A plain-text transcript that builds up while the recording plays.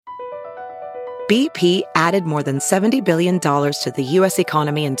BP added more than $70 billion to the U.S.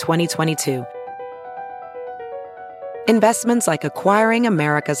 economy in 2022. Investments like acquiring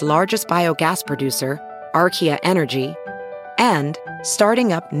America's largest biogas producer, Archaea Energy, and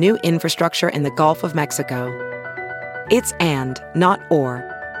starting up new infrastructure in the Gulf of Mexico. It's and, not or.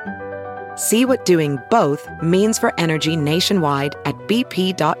 See what doing both means for energy nationwide at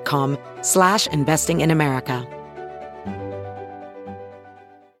bp.com/investing in America.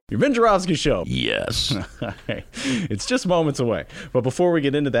 Your Ben Joravsky Show. Yes. It's just moments away. But before we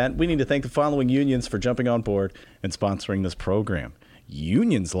get into that, we need to thank the following unions for jumping on board and sponsoring this program.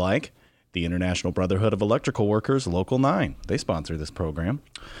 Unions like the International Brotherhood of Electrical Workers, Local 9. They sponsor this program.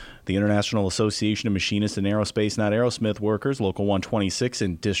 The International Association of Machinists and Aerospace Not Aerosmith Workers, Local 126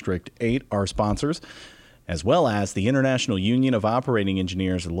 and District 8 are sponsors, as well as the International Union of Operating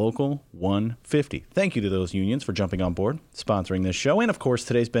Engineers, Local 150. Thank you to those unions for jumping on board, sponsoring this show. And, of course,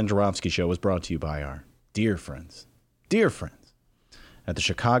 today's Ben Joravsky Show was brought to you by our dear friends at the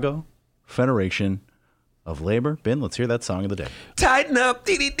Chicago Federation of Labor. Ben, let's hear that song of the day. Tighten up,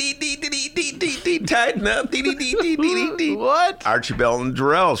 dee-dee-dee-dee-dee-dee-dee-dee, tighten up, dee-dee-dee-dee-dee-dee-dee. What? Archie Bell and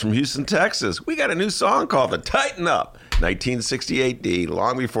Jarrell's from Houston, Texas. We got a new song called the Tighten Up, 1968 D,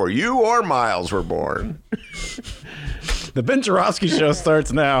 long before you or Miles were born. The Ben Joravsky Show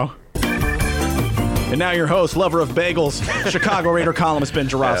starts now. And now your host, lover of bagels, Chicago Raider columnist Ben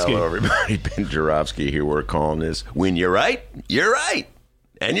Joravsky. Hello, everybody. Ben Joravsky here. We're calling this When You're Right, You're Right.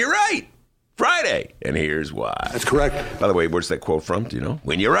 And You're Right. Friday, and here's why. That's correct. By the way, where's that quote from? Do you know?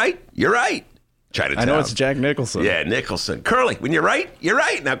 When you're right, you're right. Chinatown. I know it's Jack Nicholson. Yeah, Nicholson. Curly, when you're right, you're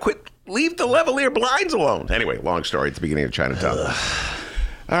right. Now quit, leave the lavalier blinds alone. Anyway, long story at the beginning of Chinatown. All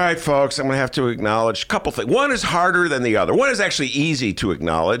right, folks, I'm going to have to acknowledge a couple things. One is harder than the other. One is actually easy to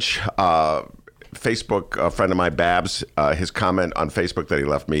acknowledge. Facebook, a friend of mine, Babs, his comment on Facebook that he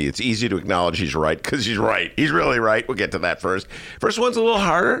left me, it's easy to acknowledge he's right because he's right. He's really right. We'll get to that first. First one's a little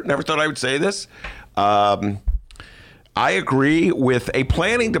harder. Never thought I would say this. I agree with a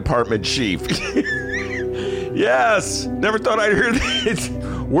planning department chief. Yes. Never thought I'd hear these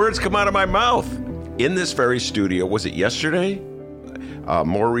words come out of my mouth. In this very studio, was it yesterday?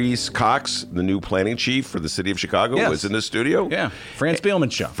 Maurice Cox, the new planning chief for the city of Chicago, was in the studio. Yeah, Fran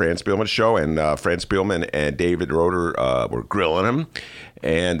Spielman show. And Fran Spielman and David Roeder were grilling him,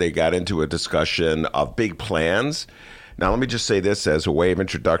 and they got into a discussion of big plans. Now, let me just say this as a way of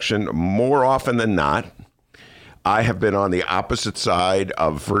introduction. More often than not, I have been on the opposite side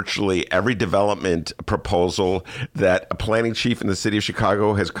of virtually every development proposal that a planning chief in the city of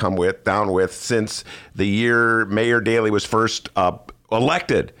Chicago has come down with since the year Mayor Daley was first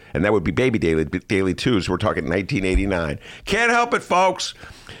elected, and that would be Baby Daley too, so we're talking 1989. Can't help it, folks.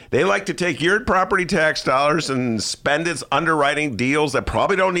 They like to take your property tax dollars and spend it underwriting deals that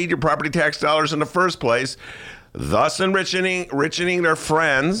probably don't need your property tax dollars in the first place, thus enriching their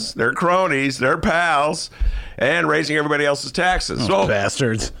friends, their cronies, their pals, and raising everybody else's taxes. So,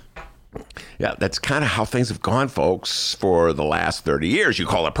 bastards. Yeah, that's kind of how things have gone, folks, for the last 30 years. You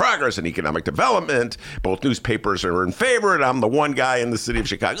call it progress and economic development. Both newspapers are in favor, and I'm the one guy in the city of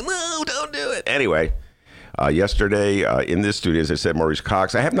Chicago. No, don't do it. Anyway, yesterday in this studio, as I said, Maurice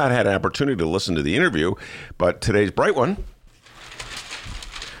Cox. I have not had an opportunity to listen to the interview, but today's bright one,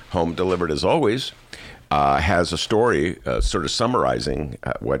 home delivered as always, has a story sort of summarizing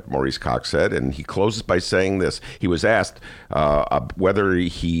what Maurice Cox said, and he closes by saying this. He was asked whether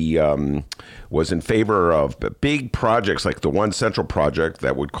he was in favor of big projects like the One Central project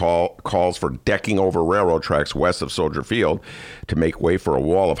that would calls for decking over railroad tracks west of Soldier Field to make way for a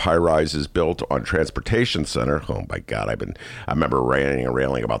wall of high-rises built on Transportation Center. Oh, my God, I remember ranting and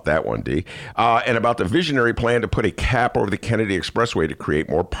railing about that one, D. And about the visionary plan to put a cap over the Kennedy Expressway to create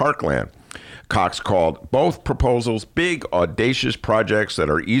more parkland. Cox called both proposals big, audacious projects that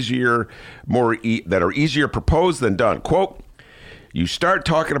are easier proposed than done. Quote, you start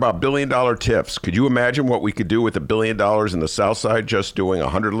talking about billion-dollar TIFs. Could you imagine what we could do with $1 billion in the South Side just doing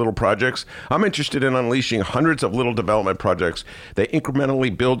 100 little projects? I'm interested in unleashing hundreds of little development projects that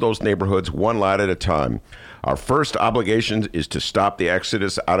incrementally build those neighborhoods one lot at a time. Our first obligation is to stop the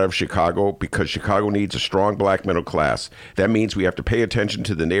exodus out of Chicago because Chicago needs a strong black middle class. That means we have to pay attention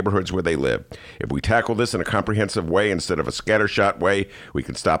to the neighborhoods where they live. If we tackle this in a comprehensive way instead of a scattershot way, we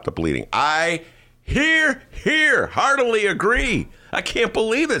can stop the bleeding. I heartily agree. I can't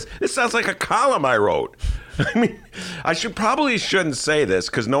believe this. This sounds like a column I wrote. I mean, I shouldn't say this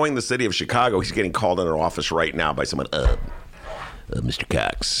because knowing the city of Chicago, he's getting called in an office right now by someone, Mr.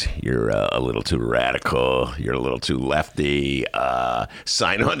 Cox, you're a little too radical. You're a little too lefty.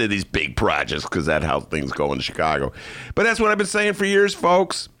 Sign on to these big projects because that's how things go in Chicago. But that's what I've been saying for years,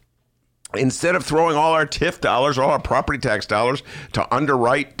 folks. Instead of throwing all our TIF dollars, all our property tax dollars to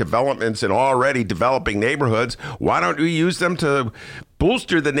underwrite developments in already developing neighborhoods, why don't we use them to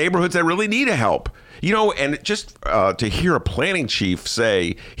bolster the neighborhoods that really need help? You know, and just to hear a planning chief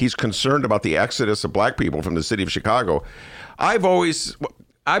say he's concerned about the exodus of black people from the city of Chicago, I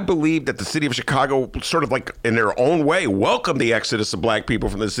believe that the city of Chicago sort of like in their own way welcomed the exodus of black people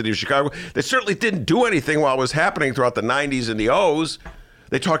from the city of Chicago. They certainly didn't do anything while it was happening throughout the 90s and the O's.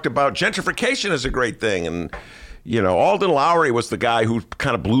 They talked about gentrification as a great thing. And, you know, Alden Lowry was the guy who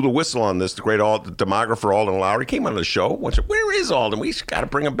kind of blew the whistle on this, the great demographer Alden Lowry. Came on the show. Where is Alden? We got to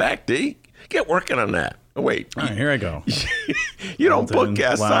bring him back, D. Get working on that. Oh, wait. All right, here I go. You don't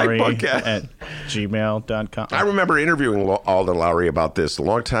bookcast. I bookcast. At gmail.com. I remember interviewing Alden Lowry about this a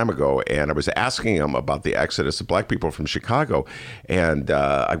long time ago, and I was asking him about the exodus of black people from Chicago. And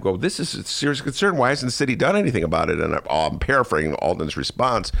I go, this is a serious concern. Why hasn't the city done anything about it? And I'm paraphrasing Alden's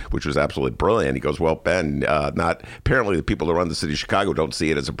response, which was absolutely brilliant. He goes, well, Ben, apparently the people that run the city of Chicago don't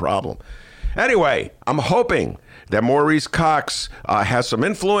see it as a problem. Anyway, I'm hoping that Maurice Cox has some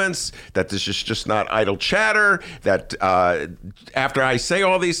influence, that this is just not idle chatter, that after I say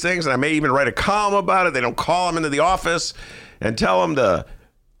all these things, and I may even write a column about it, they don't call him into the office and tell him to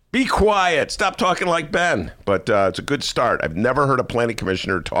be quiet, stop talking like Ben. But it's a good start. I've never heard a planning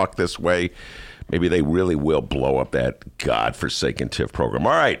commissioner talk this way. Maybe they really will blow up that godforsaken TIF program.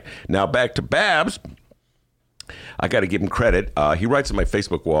 All right, now back to Babs. I got to give him credit. He writes on my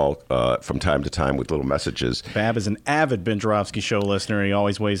Facebook wall from time to time with little messages. Bab is an avid Ben Joravsky Show listener. He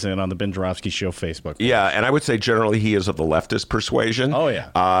always weighs in on the Ben Joravsky Show Facebook page. Yeah, and I would say generally he is of the leftist persuasion. Oh,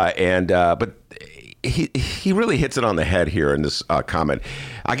 yeah. But he really hits it on the head here in this comment.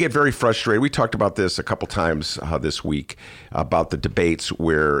 I get very frustrated. We talked about this a couple times this week about the debates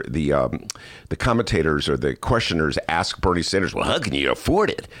where the commentators or the questioners ask Bernie Sanders, well, how can you afford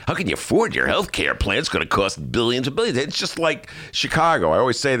it? How can you afford your health care plan? It's going to cost billions and billions. It's just like Chicago. I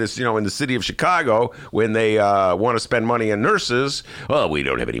always say this, you know, in the city of Chicago, when they want to spend money on nurses, well, we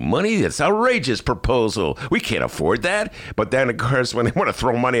don't have any money. That's outrageous proposal. We can't afford that. But then, of course, when they want to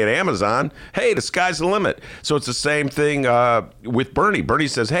throw money at Amazon, hey, the sky's the limit. So it's the same thing with Bernie. Bernie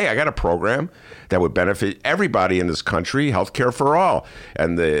says, hey, I got a program that would benefit everybody in this country, health care for all.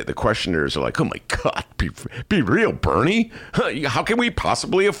 And the questioners are like, oh, my God, be real, Bernie. How can we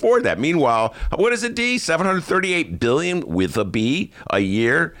possibly afford that? Meanwhile, what is it, D? $738 billion with a B a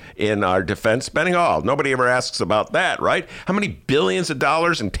year in our defense spending? Oh, nobody ever asks about that, right? How many billions of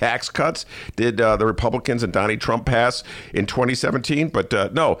dollars in tax cuts did the Republicans and Donald Trump pass in 2017? But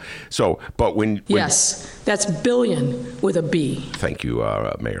no. So, but when yes, that's billion with a B. Thank you,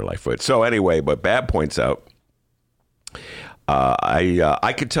 Mayor Lightfoot. So anyway, but Bab points out,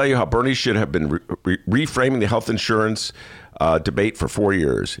 I could tell you how Bernie should have been reframing the health insurance debate for 4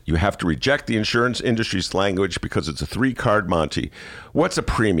 years. You have to reject the insurance industry's language because it's a 3-card Monty. What's a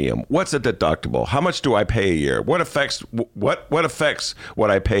premium? What's a deductible? How much do I pay a year? What affects what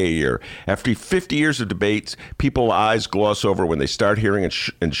I pay a year? After 50 years of debates, people's eyes gloss over when they start hearing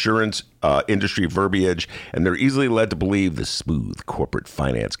insurance industry verbiage, and they're easily led to believe the smooth corporate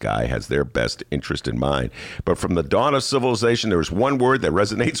finance guy has their best interest in mind. But from the dawn of civilization, there is one word that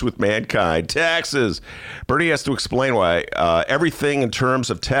resonates with mankind: taxes. Bernie has to explain why everything in terms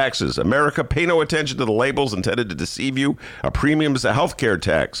of taxes. America, pay no attention to the labels intended to deceive you. A premium is a healthcare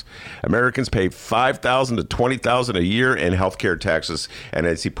tax. Americans pay $5,000 to $20,000 a year in healthcare taxes, and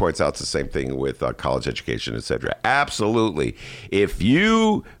as he points out, it's the same thing with college education, etc. Absolutely. If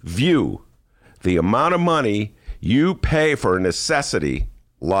you view the amount of money you pay for a necessity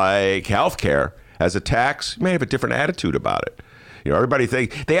like healthcare as a tax, you may have a different attitude about it. You know, everybody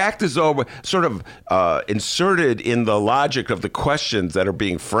they act as though sort of inserted in the logic of the questions that are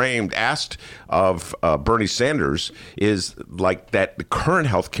being asked of Bernie Sanders is like that the current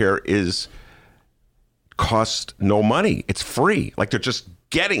healthcare costs no money. It's free. Like they're just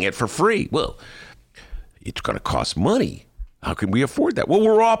getting it for free. Well, it's going to cost money. How can we afford that? Well,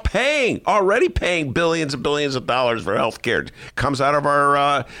 we're already paying billions and billions of dollars for health care. It comes out of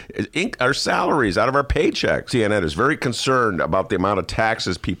our salaries, out of our paychecks. CNN is very concerned about the amount of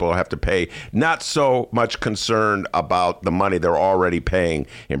taxes people have to pay, not so much concerned about the money they're already paying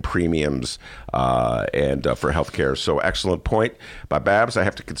in premiums and for health care. So excellent point by Babs. I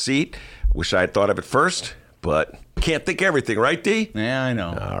have to concede. Wish I had thought of it first, but can't think everything, right, D? Yeah, I know.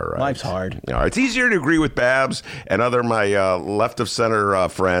 All right. Life's hard. All right. It's easier to agree with Babs and other my left of center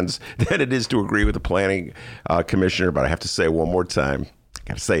friends than it is to agree with the planning commissioner. But I have to say it one more time. I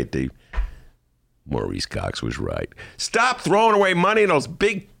got to say it, D. Maurice Cox was right. Stop throwing away money in those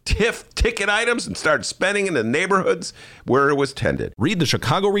big TIF ticket items and started spending in the neighborhoods where it was tended. Read the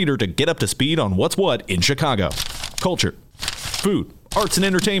Chicago Reader to get up to speed on what's what in Chicago. Culture, food, arts and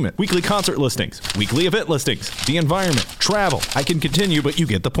entertainment, weekly concert listings, weekly event listings, the environment, travel. I can continue, but you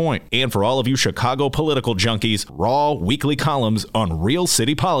get the point. And for all of you Chicago political junkies, raw weekly columns on real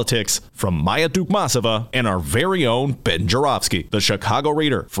city politics from Maya Dukmasova and our very own Ben Jarofsky. The Chicago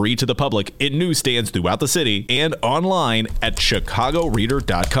Reader, free to the public in newsstands throughout the city and online at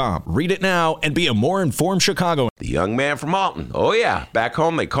chicagoreader.com. Read it now and be a more informed Chicagoan. The young man from Alton. Oh, yeah. Back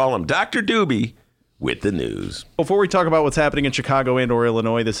home, they call him Dr. Doobie with the news. Before we talk about what's happening in Chicago and or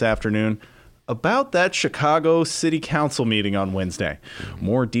Illinois this afternoon, about that Chicago City Council meeting on Wednesday.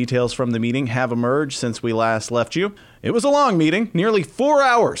 More details from the meeting have emerged since we last left you. It was a long meeting, nearly 4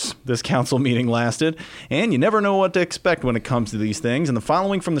 hours this council meeting lasted, and you never know what to expect when it comes to these things. And the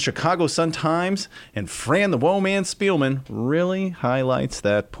following from the Chicago Sun-Times and Fran the Woman Spielman really highlights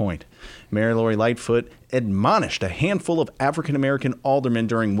that point. Mayor Lori Lightfoot admonished a handful of African-American aldermen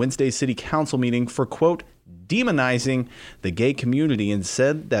during Wednesday's city council meeting for, quote, demonizing the gay community and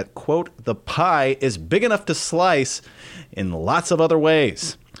said that, quote, the pie is big enough to slice in lots of other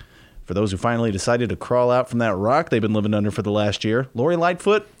ways. For those who finally decided to crawl out from that rock they've been living under for the last year, Lori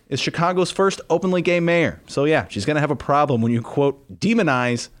Lightfoot is Chicago's first openly gay mayor. So yeah, she's going to have a problem when you, quote,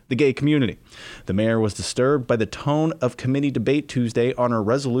 demonize the gay community. The mayor was disturbed by the tone of committee debate Tuesday on her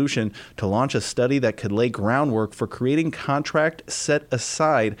resolution to launch a study that could lay groundwork for creating contract set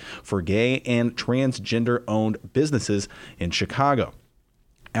aside for gay and transgender-owned businesses in Chicago.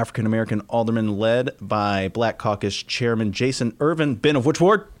 African-American alderman led by Black Caucus Chairman Jason Irvin, Ben of which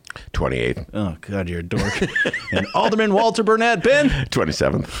ward? 28th. Oh, God, you're a dork. And Alderman Walter Burnett, Ben?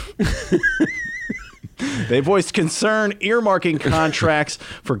 27th. They voiced concern earmarking contracts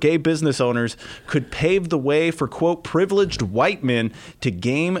for gay business owners could pave the way for, quote, privileged white men to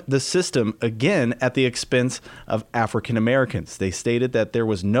game the system again at the expense of African Americans. They stated that there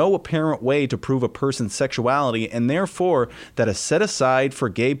was no apparent way to prove a person's sexuality and therefore that a set aside for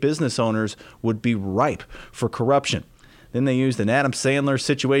gay business owners would be ripe for corruption. Then they used an Adam Sandler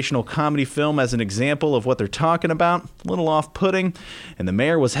situational comedy film as an example of what they're talking about, a little off-putting, and the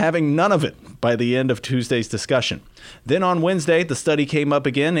mayor was having none of it by the end of Tuesday's discussion. Then on Wednesday, the study came up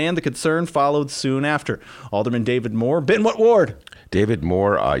again, and the concern followed soon after. Alderman David Moore, Ben, what ward? David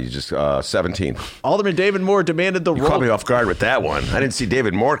Moore, 17th. Alderman David Moore demanded the You caught me off guard with that one. I didn't see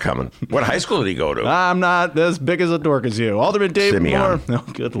David Moore coming. What high school did he go to? I'm not as big as a dork as you. Alderman David Simeon. Moore.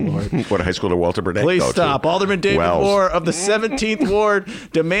 Oh, good Lord. What high school did Walter Burnett Please go stop. to? Alderman David Wells. Moore of the 17th Ward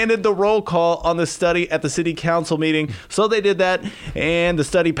demanded the roll call on the study at the city council meeting. So they did that, and the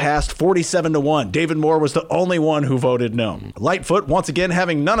study passed 47-1. David Moore was the only one who voted no. Lightfoot, once again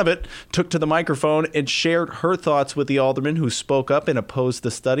having none of it, took to the microphone and shared her thoughts with the alderman who spoke up and opposed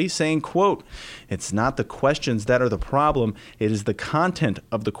the study, saying, quote, it's not the questions that are the problem, it is the content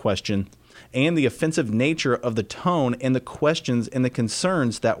of the question and the offensive nature of the tone and the questions and the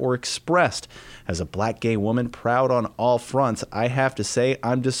concerns that were expressed. As a black gay woman proud on all fronts, I have to say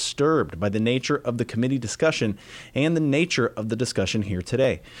I'm disturbed by the nature of the committee discussion and the nature of the discussion here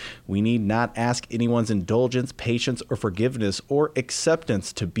today. We need not ask anyone's indulgence, patience, or forgiveness or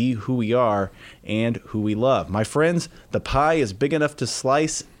acceptance to be who we are and who we love. My friends, the pie is big enough to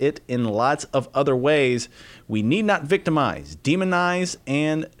slice it in lots of other ways. We need not victimize, demonize,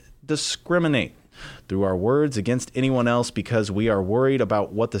 and discriminate through our words against anyone else because we are worried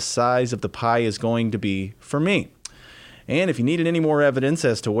about what the size of the pie is going to be for me. And if you needed any more evidence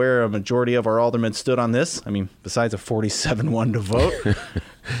as to where a majority of our aldermen stood on this, I mean, besides a 47-1 to vote,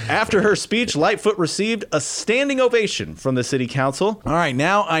 after her speech, Lightfoot received a standing ovation from the city council. All right,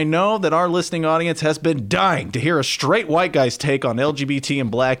 now I know that our listening audience has been dying to hear a straight white guy's take on LGBT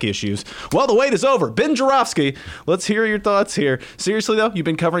and black issues. Well, the wait is over. Ben Jarofsky, let's hear your thoughts here. Seriously, though, you've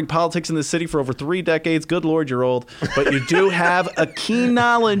been covering politics in the city for over 3 decades. Good Lord, you're old. But you do have a keen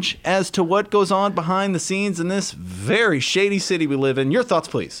knowledge as to what goes on behind the scenes in this very shady city we live in. Your thoughts,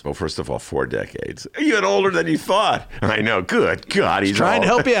 please. Well, first of all, 4 decades. You're older than you thought. I know. Good God, he's trying old. to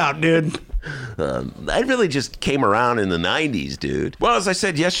help you out, dude. I really just came around in the 90s, dude. Well, as I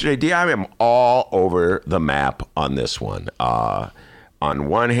said yesterday, D, I am all over the map on this one. On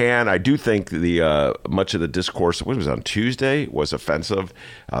one hand, I do think the much of the discourse, what was on Tuesday, was offensive.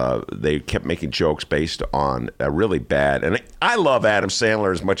 They kept making jokes based on a really bad, and I love Adam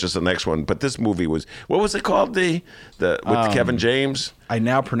Sandler as much as the next one, but this movie was, what was it called, with Kevin James? I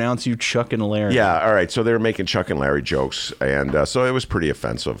now pronounce you Chuck and Larry. Yeah, all right. So they were making Chuck and Larry jokes, and so it was pretty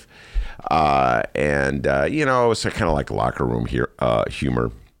offensive. It was kind of like locker room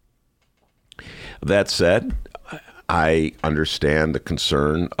humor. That said, I understand the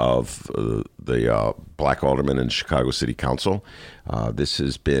concern of the black aldermen in Chicago City Council. This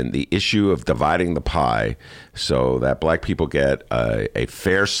has been the issue of dividing the pie so that black people get a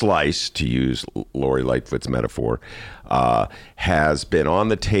fair slice, to use Lori Lightfoot's metaphor, has been on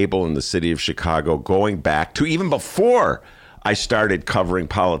the table in the city of Chicago going back to even before I started covering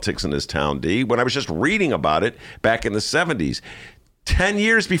politics in this town, D, when I was just reading about it back in the 70s, 10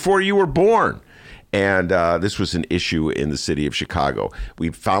 years before you were born. And this was an issue in the city of Chicago. We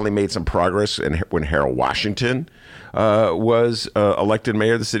finally made some progress when Harold Washington was elected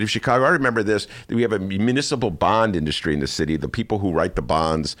mayor of the city of Chicago. I remember this. We have a municipal bond industry in the city. The people who write the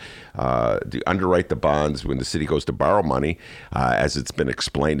bonds, underwrite the bonds when the city goes to borrow money, as it's been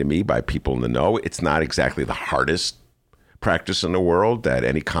explained to me by people in the know, it's not exactly the hardest practice in the world, that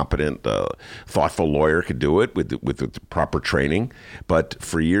any competent, thoughtful lawyer could do it with the proper training. But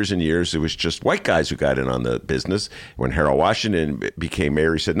for years and years, it was just white guys who got in on the business. When Harold Washington became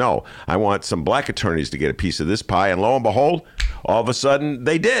mayor, he said, no, I want some black attorneys to get a piece of this pie. And lo and behold, all of a sudden,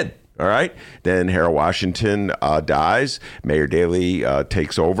 they did. All right. Then Harold Washington dies. Mayor Daley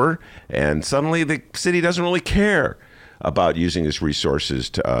takes over. And suddenly the city doesn't really care about using its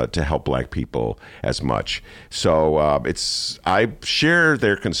resources to help black people as much. So I share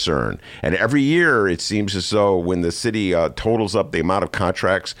their concern. And every year it seems as though when the city totals up the amount of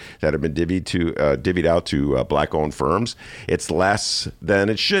contracts that have been divvied out to black-owned firms, it's less than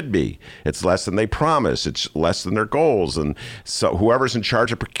it should be. It's less than they promise. It's less than their goals. And so whoever's in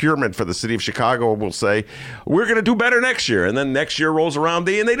charge of procurement for the city of Chicago will say, we're going to do better next year. And then next year rolls around,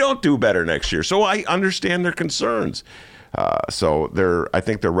 and they don't do better next year. So I understand their concerns. I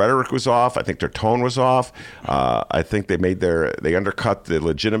think their rhetoric was off. I think their tone was off. I think they undercut the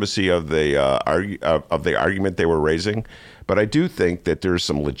legitimacy of the argument they were raising. But I do think that there's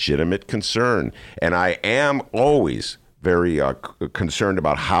some legitimate concern, and I am always very concerned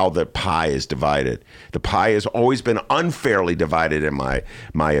about how the pie is divided. The pie has always been unfairly divided, in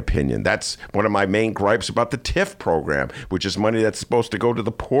my opinion. That's one of my main gripes about the TIF program, which is money that's supposed to go to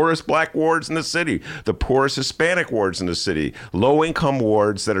the poorest black wards in the city, the poorest Hispanic wards in the city, low-income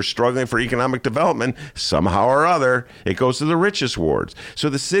wards that are struggling for economic development. Somehow or other, it goes to the richest wards. So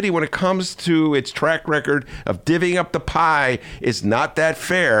the city, when it comes to its track record of divvying up the pie, is not that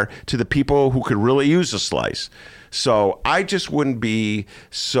fair to the people who could really use a slice. So I just wouldn't be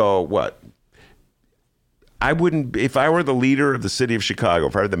I wouldn't, if I were the leader of the city of Chicago,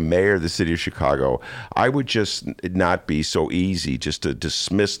 if I were the mayor of the city of Chicago, I would just not be so easy just to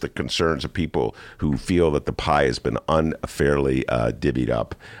dismiss the concerns of people who feel that the pie has been unfairly divvied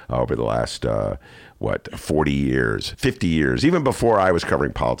up over the last 40 years, 50 years, even before I was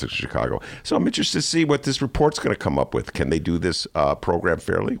covering politics in Chicago. So I'm interested to see what this report's going to come up with. Can they do this program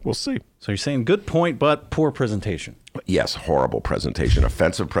fairly? We'll see. So you're saying good point, but poor presentation. Yes, horrible presentation,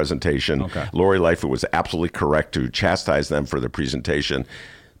 offensive presentation. Okay. Lori Lightfoot was absolutely correct to chastise them for the presentation,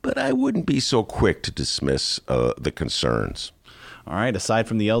 but I wouldn't be so quick to dismiss the concerns. All right. Aside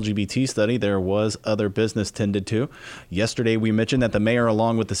from the LGBT study, there was other business tended to. Yesterday, we mentioned that the mayor,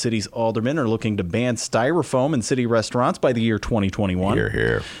 along with the city's aldermen, are looking to ban styrofoam in city restaurants by the year 2021. Hear,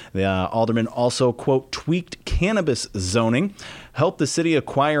 hear. The aldermen also, quote, tweaked cannabis zoning, helped the city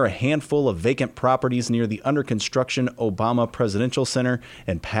acquire a handful of vacant properties near the under construction Obama Presidential Center,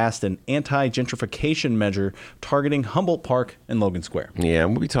 and passed an anti-gentrification measure targeting Humboldt Park and Logan Square. Yeah,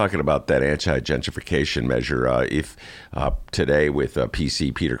 we'll be talking about that anti-gentrification measure today with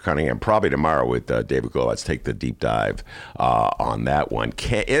PC Peter Cunningham, probably tomorrow with David Glow. Let's take the deep dive on that one.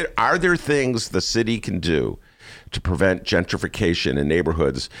 Are there things the city can do to prevent gentrification in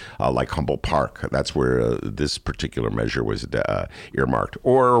neighborhoods like Humboldt Park? That's where this particular measure was earmarked.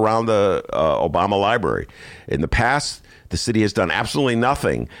 Or around the Obama Library. In the past, the city has done absolutely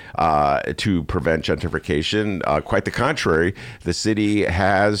nothing to prevent gentrification. Quite the contrary, the city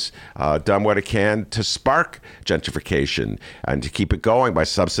has done what it can to spark gentrification and to keep it going by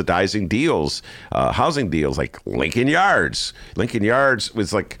subsidizing deals, housing deals like Lincoln Yards. Lincoln Yards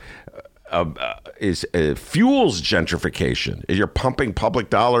was like fuels gentrification. You're pumping public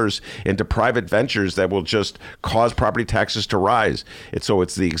dollars into private ventures that will just cause property taxes to rise. So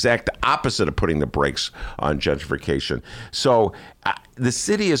it's the exact opposite of putting the brakes on gentrification. So the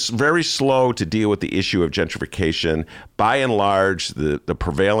city is very slow to deal with the issue of gentrification. By and large, the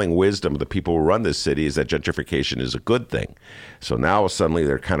prevailing wisdom of the people who run this city is that gentrification is a good thing. So now suddenly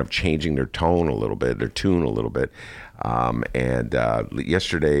they're kind of changing their tune a little bit.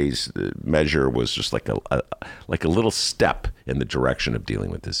 Yesterday's measure was just like a little step in the direction of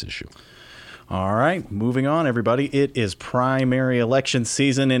dealing with this issue. All right, moving on, everybody. It is primary election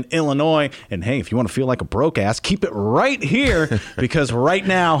season in Illinois. And hey, if you want to feel like a broke ass, keep it right here because right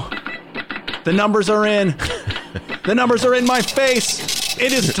now, the numbers are in. The numbers are in my face.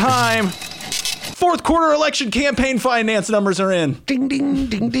 It is time. Fourth quarter election campaign finance numbers are in. Ding, ding,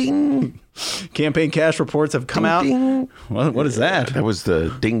 ding, ding. Campaign cash reports have come out. Ding. What is that? That was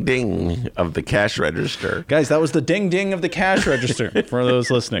the ding, ding of the cash register. Guys, that was the ding ding of the cash register for those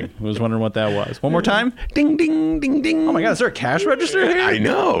listening who was wondering what that was. One more time. Ding, ding, ding, ding. Oh my God, is there a cash register here? I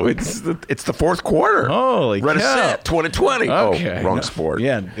know. It's the fourth quarter. Holy Ready, cow. set, 2020. Okay. Oh, wrong No. sport.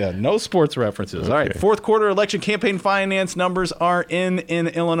 Yeah, no sports references. All right, fourth quarter election campaign finance numbers are in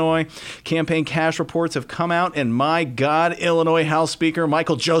Illinois. Campaign cash reports have come out, and my God, Illinois House Speaker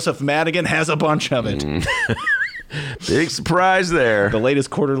Michael Joseph Madigan has a bunch of it. Big surprise there. The latest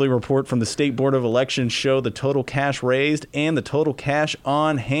quarterly report from the State Board of Elections show the total cash raised and the total cash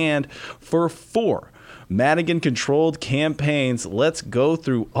on hand for 4 Madigan-controlled campaigns. Let's go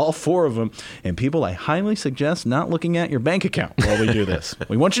through all 4 of them. And people, I highly suggest not looking at your bank account while we do this.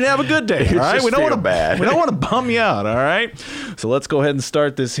 We want you to have a good day, all right? We don't want to bum you out, all right? So let's go ahead and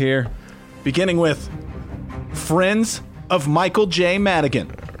start this here, beginning with Friends of Michael J. Madigan.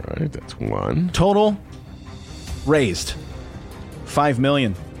 All right, that's 1. Total raised Who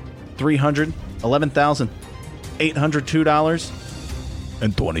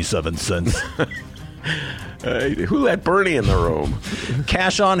 $5,311,802.27. let Bernie in the room?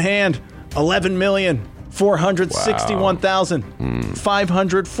 Cash on hand,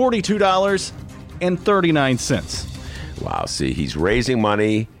 $11,461,542.39. Wow, see, he's raising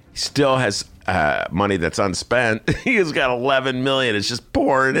money. He still has money that's unspent. He has got $11 million. It's just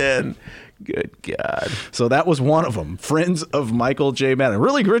pouring in. Good God. So that was one of them. Friends of Michael J. Madigan.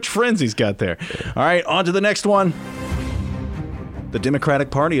 Really rich friends he's got there. All right, on to the next one. The Democratic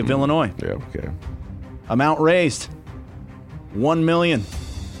Party of Illinois. Yeah, okay. Amount raised,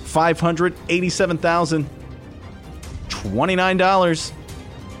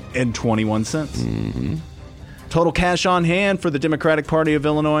 $1,587,029.21. Total cash on hand for the Democratic Party of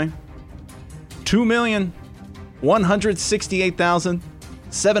Illinois,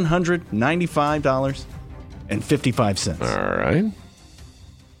 $2,168,795.55. All right.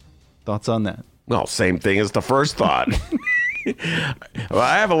 Thoughts on that? Well, same thing as the first thought. Well,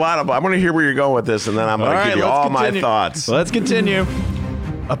 I have a lot of... I want to hear where you're going with this, and then I'm going to give you all my thoughts. Let's continue.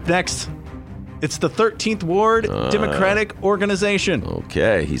 Up next, it's the 13th Ward Democratic Organization.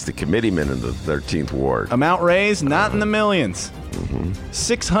 Okay, he's the committeeman in the 13th Ward. Amount raised, not in the millions.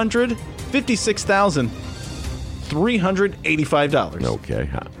 $656,385. Okay.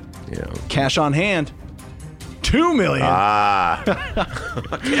 Yeah. Cash on hand, $2 million.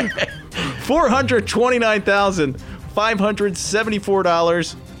 Okay.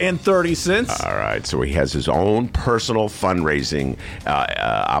 $429,574.30. All right, so he has his own personal fundraising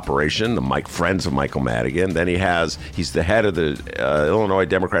operation, the Friends of Michael Madigan. Then he's the head of the Illinois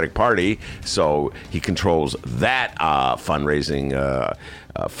Democratic Party, so he controls that fundraising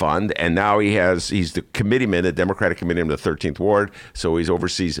fund. And now he's the committeeman, the Democratic committeeman of the 13th Ward, so he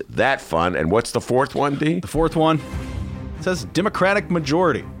oversees that fund. And what's the fourth one, D? The fourth one says Democratic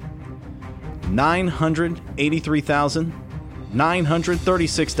majority.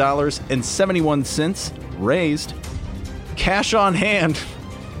 $983,936.71 raised. Cash on hand,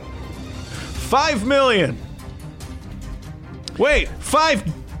 $5 million. Wait, $5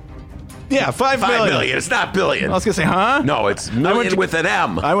 million. $5 million. It's not billion. I was gonna say, huh? No, it's million with an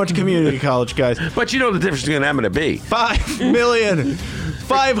M. I went to community college, guys. But you know the difference between an M and a B.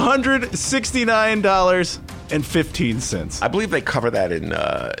 $5,569.15. I believe they cover that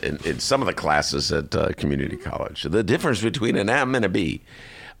in some of the classes at community college. The difference between an M and a B.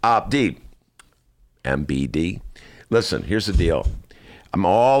 D. MBD. Listen, here's the deal. I'm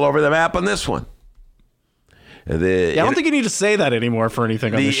all over the map on this one. I don't think you need to say that anymore for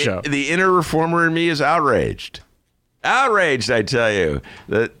anything on this show. The inner reformer in me is outraged. Outraged, I tell you,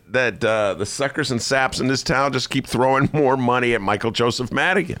 that the suckers and saps in this town just keep throwing more money at Michael Joseph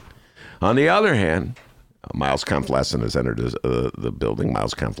Madigan. On the other hand, Miles Conflassen has entered the building.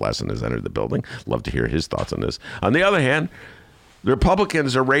 Miles Conflassen has entered the building. Love to hear his thoughts on this. On the other hand, the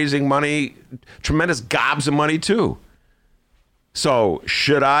Republicans are raising money, tremendous gobs of money, too. So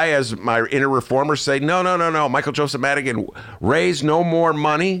should I, as my inner reformer, say, no, Michael Joseph Madigan, raise no more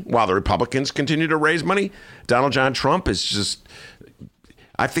money while the Republicans continue to raise money? Donald John Trump is just...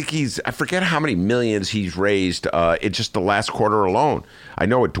 I forget how many millions he's raised in just the last quarter alone. I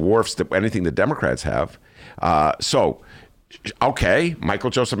know it dwarfs anything the Democrats have. Okay, Michael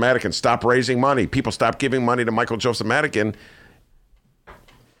Joseph Madigan, stop raising money. People stop giving money to Michael Joseph Madigan.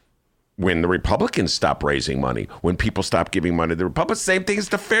 when the Republicans stop raising money, when people stop giving money to the Republicans. Same thing as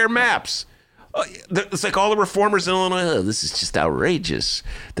the fair maps. It's like all the reformers in Illinois, this is just outrageous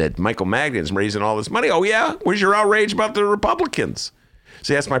that Michael Madigan's raising all this money. Oh, yeah? Where's your outrage about the Republicans?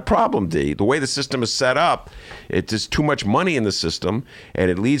 See, that's my problem, D. The way the system is set up, it's just too much money in the system,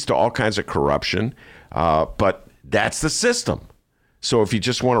 and it leads to all kinds of corruption. But that's the system. So if you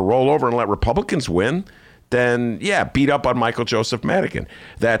just want to roll over and let Republicans win, then, yeah, beat up on Michael Joseph Madigan.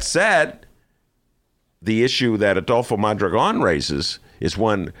 That said, the issue that Adolfo Mondragon raises is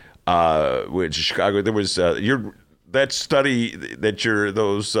one which Chicago, there was that study that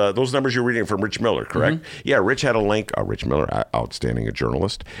those numbers you're reading from Rich Miller, correct? Mm-hmm. Yeah, Rich had a link. Rich Miller, outstanding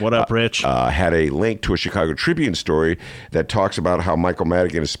journalist. What up, Rich? Had a link to a Chicago Tribune story that talks about how Michael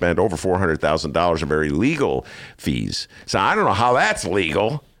Madigan has spent over $400,000 in very legal fees. So I don't know how that's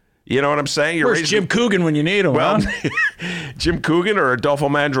legal. You know what I'm saying? Where's Jim Coogan when you need him? Well, Jim Coogan or Adolfo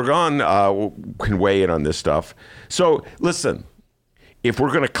Mondragon can weigh in on this stuff. So listen. If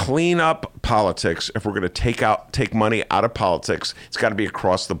we're going to clean up politics, if we're going to take money out of politics, it's got to be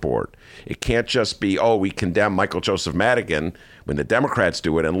across the board. It can't just be, we condemn Michael Joseph Madigan when the Democrats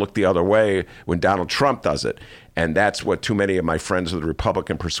do it and look the other way when Donald Trump does it. And that's what too many of my friends of the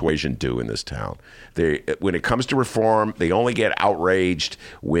Republican persuasion do in this town. When it comes to reform, they only get outraged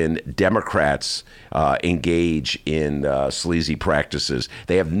when Democrats engage in sleazy practices.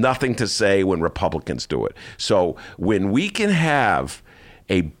 They have nothing to say when Republicans do it. So when we can have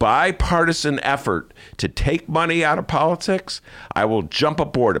a bipartisan effort to take money out of politics, I will jump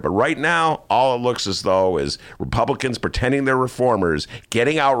aboard it. But right now, all it looks as though is Republicans pretending they're reformers,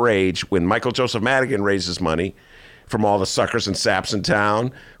 getting outraged when Michael Joseph Madigan raises money from all the suckers and saps in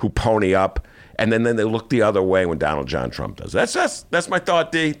town who pony up, and then they look the other way when Donald John Trump does. That's my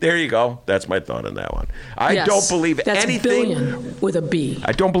thought, D. There you go. That's my thought on that one. I don't believe anything. Billion with a B.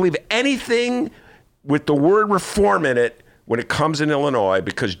 I don't believe anything with the word reform in it when it comes in Illinois,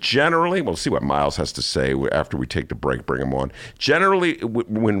 because generally, we'll see what Miles has to say after we take the break, bring him on. Generally,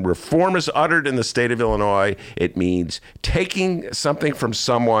 when reform is uttered in the state of Illinois, it means taking something from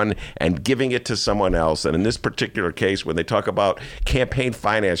someone and giving it to someone else. And in this particular case, when they talk about campaign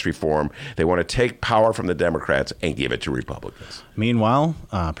finance reform, they want to take power from the Democrats and give it to Republicans. Meanwhile,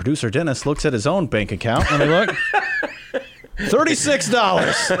 producer Dennis looks at his own bank account. Let me look.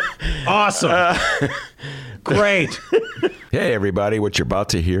 $36. Awesome. Great. Hey, everybody. What you're about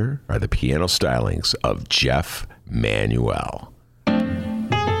to hear are the piano stylings of Jeff Manuel.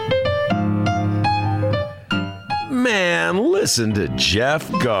 Man, listen to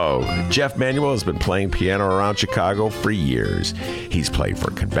Jeff go. Jeff Manuel has been playing piano around Chicago for years. He's played for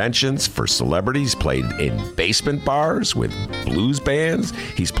conventions, for celebrities, played in basement bars with blues bands.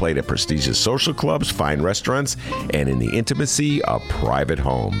 He's played at prestigious social clubs, fine restaurants, and in the intimacy of private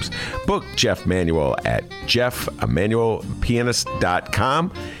homes. Book Jeff Manuel at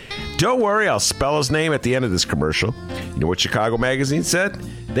jeffemanuelpianist.com. Don't worry, I'll spell his name at the end of this commercial. You know what Chicago Magazine said?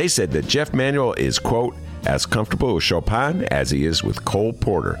 They said that Jeff Manuel is, quote, as comfortable with Chopin as he is with Cole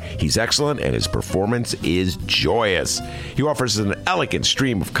Porter. He's excellent and his performance is joyous. He offers an elegant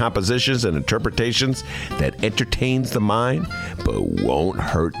stream of compositions and interpretations that entertains the mind but won't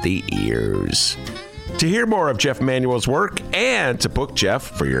hurt the ears. To hear more of Jeff Manuel's work and to book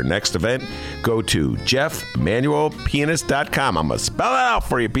Jeff for your next event, go to jeffmanuelpianist.com. I'm going to spell it out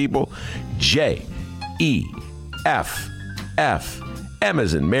for you, people. J-E-F-F. M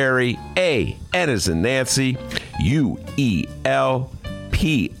as in Mary, A, N as in Nancy,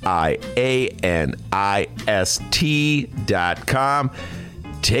 UELPIANIST.com.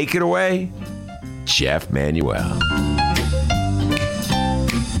 Take it away, Jeff Manuel.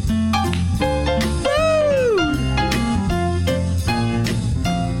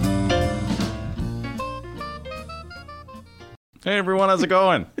 Hey everyone, how's it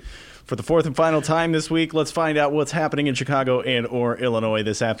going? For the fourth and final time this week, let's find out what's happening in Chicago and or Illinois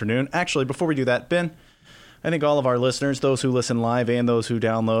this afternoon. Actually, before we do that, Ben, I think all of our listeners, those who listen live and those who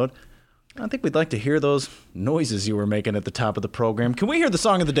download, I think we'd like to hear those noises you were making at the top of the program. Can we hear the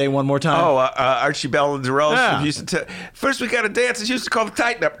song of the day one more time? Oh, Archie Bell and Durrell from Houston. First, we got a dance. It's used to call the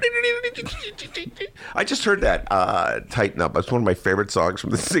Tighten Up. I just heard that, Tighten Up. That's one of my favorite songs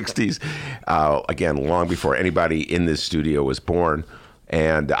from the 60s. Again, long before anybody in this studio was born.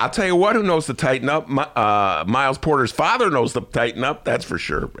 And I'll tell you what, who knows the Tighten Up? Miles Porter's father knows the Tighten Up, that's for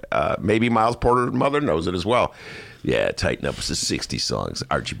sure. Maybe Miles Porter's mother knows it as well. Yeah, Tighten Up is the 60 songs.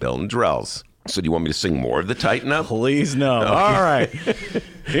 Archie Bell and Drells. So do you want me to sing more of the Tighten Up? Please no. Okay. All right.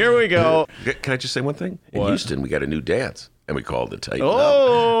 Here we go. Can I just say one thing? In What? Houston, we got a new dance. and we called it tighten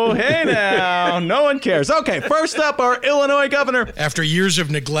Oh, up. hey now. No one cares. Okay, first up, our Illinois governor. After years of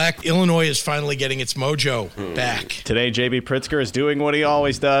neglect, Illinois is finally getting its mojo back. Today, J.B. Pritzker is doing what he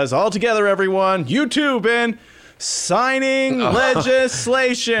always does. All together, everyone. You too, Ben. Signing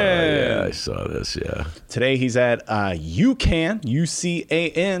legislation. Yeah, I saw this, yeah. Today, he's at UCAN,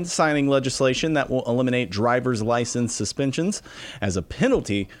 signing legislation that will eliminate driver's license suspensions as a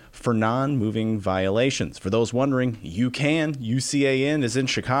penalty for non-moving violations. For those wondering, UCAN is in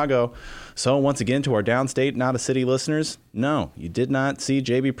Chicago. So once again, to our downstate, not a city listeners, no, you did not see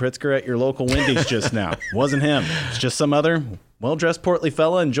J.B. Pritzker at your local Wendy's just now. Wasn't him. It's just some other well-dressed portly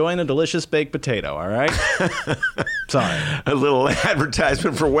fella enjoying a delicious baked potato, all right? Sorry. A little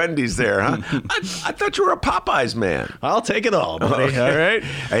advertisement for Wendy's there, huh? I thought you were a Popeyes man. I'll take it all, buddy, Okay. all right?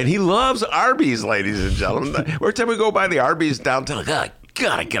 And he loves Arby's, ladies and gentlemen. Every time we go by the Arby's downtown,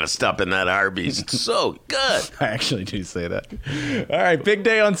 gotta get a stop in that Arby's. It's so good. I actually do say that. All right, big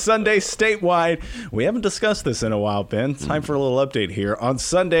day on Sunday statewide. We haven't discussed this in a while, Ben. Time for a little update here. On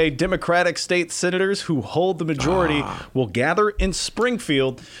Sunday, Democratic state senators who hold the majority will gather in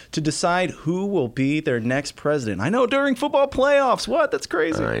Springfield to decide who will be their next president. I know, during football playoffs. What? That's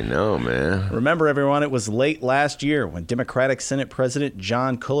crazy. I know, man. Remember, everyone, it was late last year when Democratic Senate President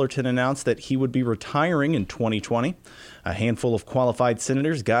John Cullerton announced that he would be retiring in 2020. A handful of qualified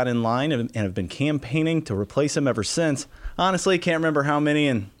senators got in line and have been campaigning to replace him ever since. Honestly, can't remember how many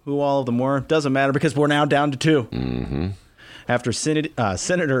and who all of them were. Doesn't matter because we're now down to two. Mm-hmm. After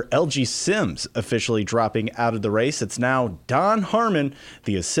Senator L.G. Sims officially dropping out of the race, it's now Don Harmon,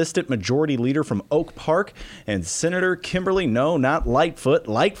 the assistant majority leader from Oak Park, and Senator Kimberly, no, not Lightfoot,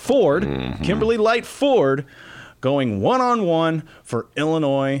 Lightford, Kimberly Lightford, going one-on-one for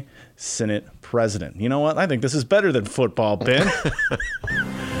Illinois Senate president. You know what? I think this is better than football, Ben.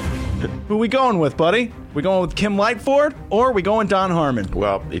 Who we going with, buddy? We going with Kim Lightford or we going Don Harmon?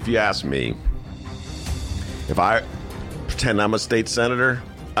 Well, if you ask me, if I pretend I'm a state senator,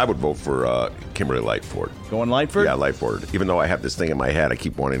 I would vote for Kimberly Lightford. Going Lightford? Yeah, Lightford. Even though I have this thing in my head, I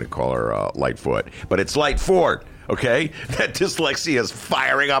keep wanting to call her Lightfoot. But it's Lightford, okay? That dyslexia is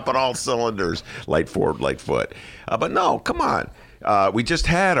firing up on all cylinders. Lightford, Lightfoot. But no, come on. We just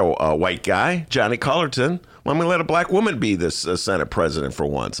had a white guy, Johnny Cullerton. Let me let a black woman be this Senate president for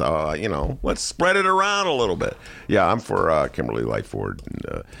once. Let's spread it around a little bit. Yeah, I'm for Kimberly Lightford.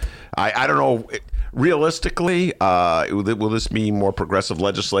 And, I don't know. Realistically, will this be more progressive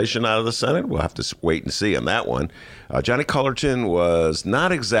legislation out of the Senate? We'll have to wait and see on that one. Johnny Cullerton was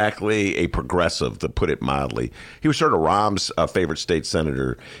not exactly a progressive, to put it mildly. He was sort of Rahm's favorite state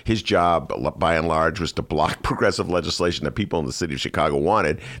senator. His job, by and large, was to block progressive legislation that people in the city of Chicago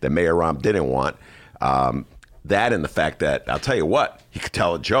wanted, that Mayor Rahm didn't want. That and the fact that, I'll tell you what, he could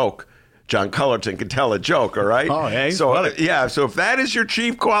tell a joke. John Cullerton can tell a joke, all right? Oh, yeah, so if that is your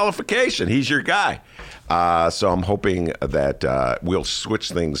chief qualification, he's your guy. So I'm hoping that we'll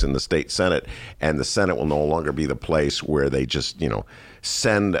switch things in the state Senate, and the Senate will no longer be the place where they just,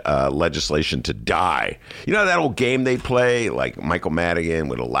 send legislation to die. You know that old game they play, like Michael Madigan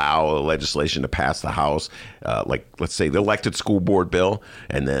would allow legislation to pass the House, like, let's say, the elected school board bill,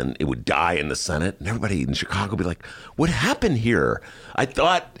 and then it would die in the Senate, and everybody in Chicago would be like, what happened here? I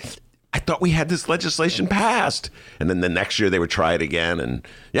thought we had this legislation passed. And then the next year they would try it again. And,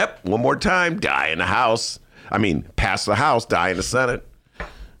 yep, one more time, die in the House. I mean, pass the House, die in the Senate.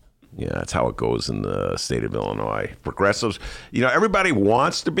 Yeah, that's how it goes in the state of Illinois. Progressives, everybody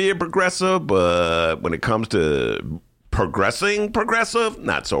wants to be a progressive, but when it comes to progressive,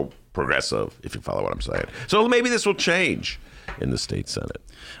 not so progressive, if you follow what I'm saying. So maybe this will change in the state Senate.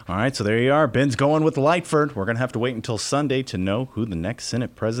 All right, so there you are. Ben's going with Lightford. We're going to have to wait until Sunday to know who the next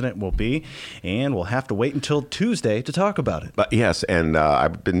Senate president will be, and we'll have to wait until Tuesday to talk about it. Yes, and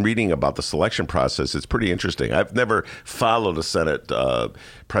I've been reading about the selection process. It's pretty interesting. I've never followed a Senate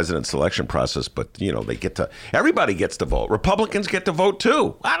president selection process, but, everybody gets to vote. Republicans get to vote,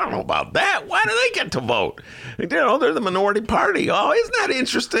 too. I don't know about that. Why do they get to vote? They're the minority party. Oh, isn't that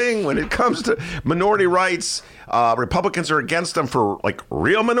interesting? When it comes to minority rights, Republicans are against them for,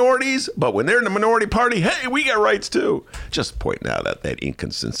 real minorities, but when they're in the minority party, hey, we got rights too. Just pointing out that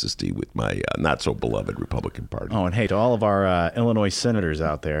inconsistency with my not so beloved Republican Party. Oh, and hey, to all of our Illinois senators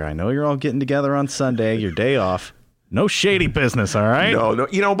out there, I know you're all getting together on Sunday, your day off. No shady business, all right?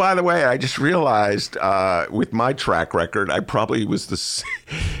 No. By the way, I just realized with my track record, I probably was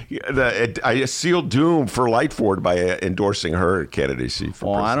I sealed doom for Lightford by endorsing her candidacy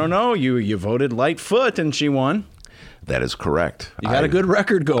for president. I don't know. You voted Lightfoot and she won. That is correct. You got a good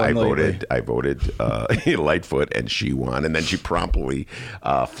record going lately. I voted Lightfoot, and she won. And then she promptly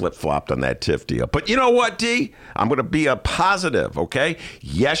flip-flopped on that TIF deal. But you know what, D? I'm going to be a positive, okay?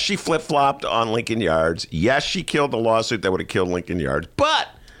 Yes, she flip-flopped on Lincoln Yards. Yes, she killed the lawsuit that would have killed Lincoln Yards. But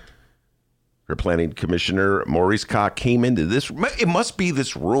her planning commissioner, Maurice Cox, came into this. It must be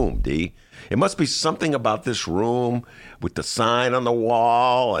this room, D. It must be something about this room with the sign on the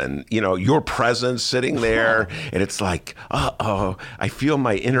wall and, your presence sitting there. And it's like, I feel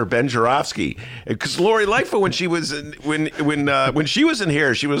my inner Ben Joravsky. Because Lori Lightfoot, when she was when she was in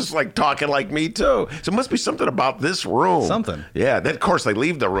here, she was like talking like me too. So it must be something about this room. Something. Yeah. Then, of course, they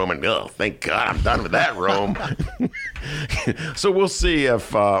leave the room and, thank God I'm done with that room. So we'll see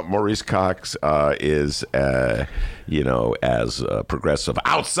if Maurice Cox is, as progressive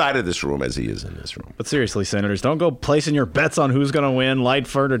outside of this room as he is in this room. But seriously, Senators, don't go placing your bets on who's going to win,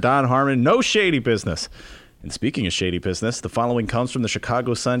 Lightfoot or Don Harmon. No shady business. And speaking of shady business, the following comes from the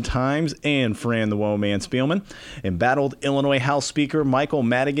Chicago Sun-Times and Fran the Woe Man Spielman. Embattled Illinois House Speaker Michael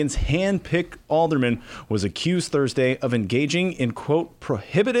Madigan's hand-picked alderman was accused Thursday of engaging in, quote,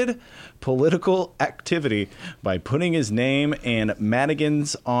 prohibited political activity by putting his name and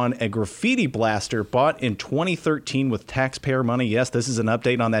Madigan's on a graffiti blaster bought in 2013 with taxpayer money. Yes, this is an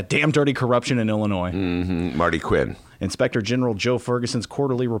update on that damn dirty corruption in Illinois. Mm-hmm. Marty Quinn. Inspector General Joe Ferguson's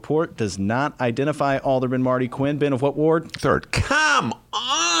quarterly report does not identify Alderman Marty Quinn. Ben, of what ward? Third. Come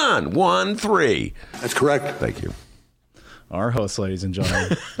on! 1-3. That's correct. Thank you. Our host, ladies and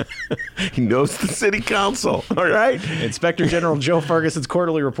gentlemen. He knows the city council. All right. Inspector General Joe Ferguson's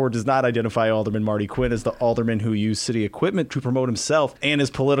quarterly report does not identify Alderman Marty Quinn as the alderman who used city equipment to promote himself and his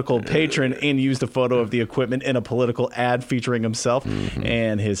political patron and used a photo of the equipment in a political ad featuring himself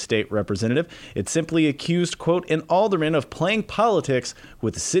and his state representative. It simply accused, quote, an alderman of playing politics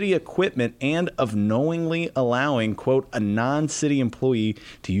with city equipment and of knowingly allowing, quote, a non-city employee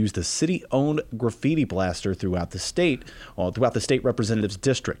to use the city-owned graffiti blaster throughout the state representative's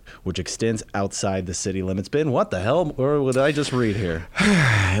district, which extends outside the city limits. Ben, what the hell? Or what did I just read here?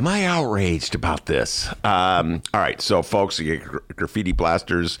 Am I outraged about this? All right, so folks, you get graffiti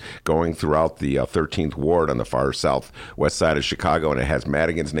blasters going throughout the 13th Ward on the far southwest side of Chicago, and it has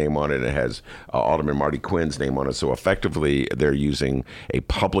Madigan's name on it, and it has Alderman Marty Quinn's name on it. So effectively, they're using a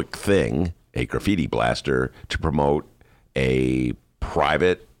public thing, a graffiti blaster, to promote a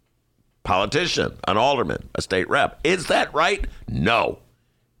private politician, an alderman, a state rep. Is that right? No.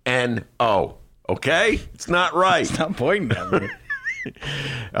 N-O. Okay? It's not right. It's not pointing at me.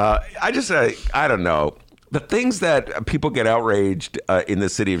 I don't know. The things that people get outraged in the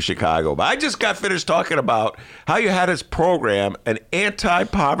city of Chicago. But I just got finished talking about how you had this program, an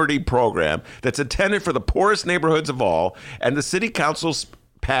anti-poverty program that's intended for the poorest neighborhoods of all, and the city council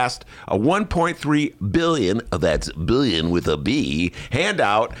passed a $1.3 billion, that's billion with a B,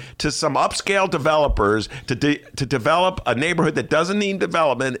 handout to some upscale developers to develop a neighborhood that doesn't need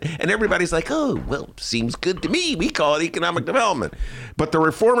development. And everybody's like, oh, well, seems good to me. We call it economic development. But the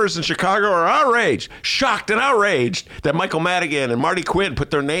reformers in Chicago are outraged, shocked and outraged that Michael Madigan and Marty Quinn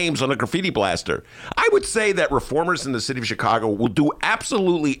put their names on a graffiti blaster. I would say that reformers in the city of Chicago will do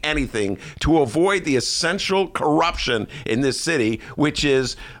absolutely anything to avoid the essential corruption in this city, which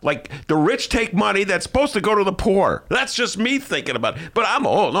is like the rich take money that's supposed to go to the poor. That's just me thinking about it. But I'm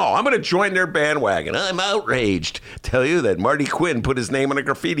going to join their bandwagon. I'm outraged. Tell you that Marty Quinn put his name on a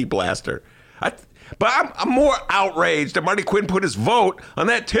graffiti blaster. But I'm more outraged that Marty Quinn put his vote on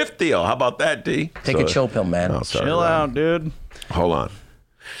that TIF deal. How about that, D? Take a chill pill, man. Chill out, dude. Hold on.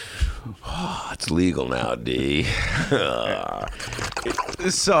 Oh, it's legal now, D.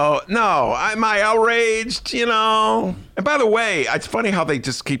 So, no, am I outraged, And by the way, it's funny how they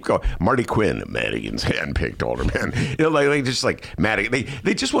just keep going. Marty Quinn, Madigan's handpicked alderman. They just like Madigan.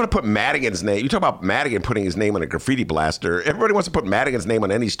 They just want to put Madigan's name. You talk about Madigan putting his name on a graffiti blaster. Everybody wants to put Madigan's name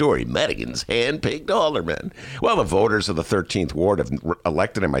on any story. Madigan's handpicked alderman. Well, the voters of the 13th Ward have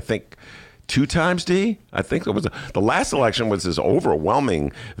elected him, I think, 2 times, D? I think it was the last election was his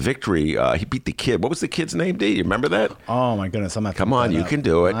overwhelming victory. He beat the kid. What was the kid's name, D? You remember that? Oh, my goodness. Come on, you can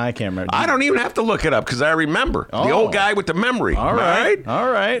do it. I can't remember. I don't even have to look it up because I remember. The old guy with the memory. All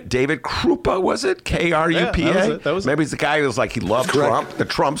right. David Krupa, was it? K-R-U-P-A? Yeah, that was it. Maybe it's the guy who was like, he loved Trump, the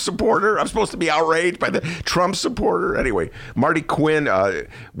Trump supporter. I'm supposed to be outraged by the Trump supporter. Anyway, Marty Quinn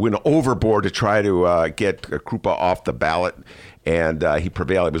went overboard to try to get Krupa off the ballot. And he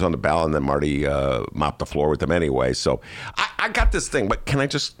prevailed. He was on the ballot, and then Marty mopped the floor with him anyway. So I got this thing, but can I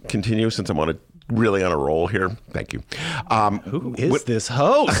just continue since I'm really on a roll here? Thank you. Who is this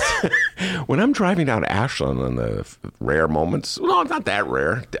host? When I'm driving down Ashland on the rare moments, well, not that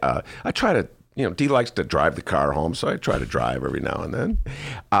rare, I try to Dee likes to drive the car home, so I try to drive every now and then.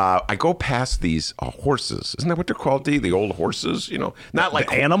 I go past these horses. Isn't that what they're called, Dee? The old horses, Not like...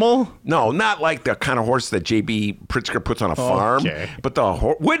 The animal? No, not like the kind of horse that J.B. Pritzker puts on a farm, but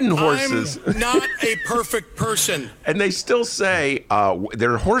the wooden horses. I'm not a perfect person. And they still say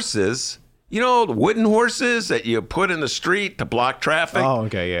they're horses... the wooden horses that you put in the street to block traffic? Oh,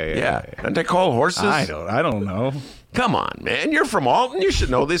 okay, yeah. Aren't they called horses? I don't know. Come on, man. You're from Alton. You should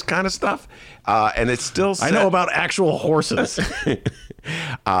know this kind of stuff. And it's still said, I know about actual horses.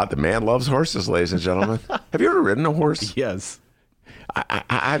 The man loves horses, ladies and gentlemen. Have you ever ridden a horse? Yes.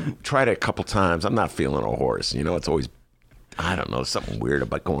 I've tried it a couple times. I'm not feeling a horse. It's always, I don't know, something weird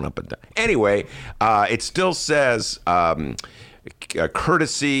about going up and down. Anyway, it still says...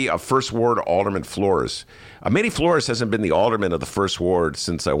 courtesy of First Ward Alderman Flores. Manny Flores hasn't been the alderman of the First Ward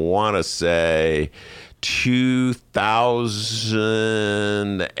since I want to say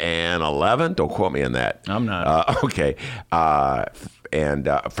 2011. Don't quote me on that. I'm not. Okay. And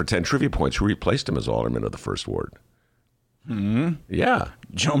for 10 trivia points, who replaced him as alderman of the First Ward? Yeah.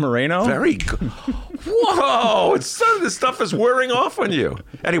 Joe Moreno? Very good. Whoa! This stuff is wearing off on you.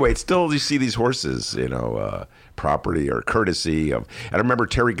 Anyway, it's still, you see these horses, property or courtesy of. And I remember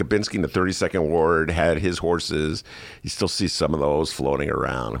Terry Gabinski in the 32nd Ward had his horses. You still see some of those floating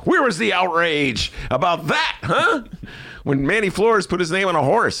around. Where was the outrage about that, huh? When Manny Flores put his name on a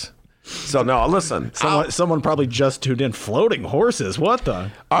horse. So, no, listen. Someone probably just tuned in. Floating horses. What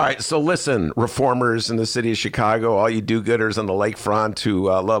the? All right. So, listen, reformers in the city of Chicago, all you do-gooders on the lakefront who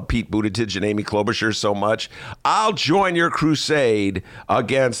love Pete Buttigieg and Amy Klobuchar so much, I'll join your crusade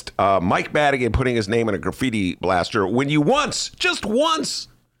against Mike Madigan putting his name in a graffiti blaster when you just once,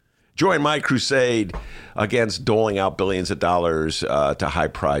 join my crusade against doling out billions of dollars to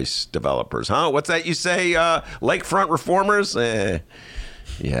high-price developers. Huh? What's that you say, lakefront reformers?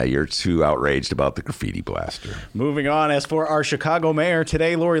 Yeah, you're too outraged about the graffiti blaster. Moving on, as for our Chicago mayor,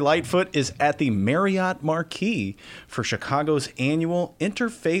 today Lori Lightfoot is at the Marriott Marquis for Chicago's annual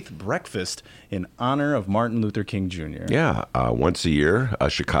Interfaith Breakfast in honor of Martin Luther King Jr. Yeah, once a year,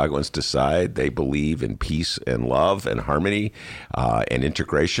 Chicagoans decide they believe in peace and love and harmony and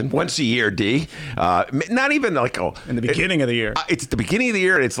integration. Once a year, D. Not even like in the beginning of the year. It's the beginning of the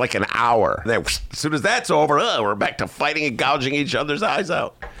year, and it's like an hour. Then, as soon as that's over, we're back to fighting and gouging each other's eyes out.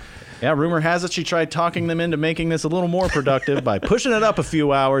 Yeah, rumor has it she tried talking them into making this a little more productive by pushing it up a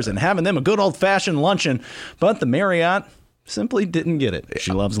few hours and having them a good old-fashioned luncheon. But the Marriott simply didn't get it.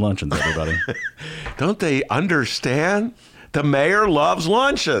 She loves luncheons, everybody. Don't they understand? The mayor loves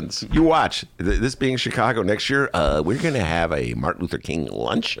luncheons. You watch. This being Chicago next year, we're going to have a Martin Luther King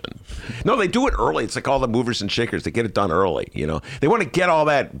luncheon. No, they do it early. It's like all the movers and shakers. They get it done early, They want to get all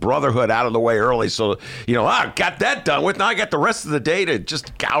that brotherhood out of the way early so, got that done with. Now I got the rest of the day to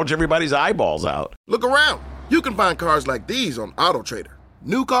just gouge everybody's eyeballs out. Look around. You can find cars like these on AutoTrader.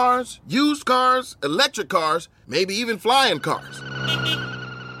 New cars, used cars, electric cars, maybe even flying cars.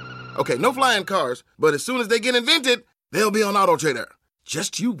 Okay, no flying cars, but as soon as they get invented, they'll be on AutoTrader.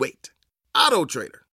 Just you wait. AutoTrader.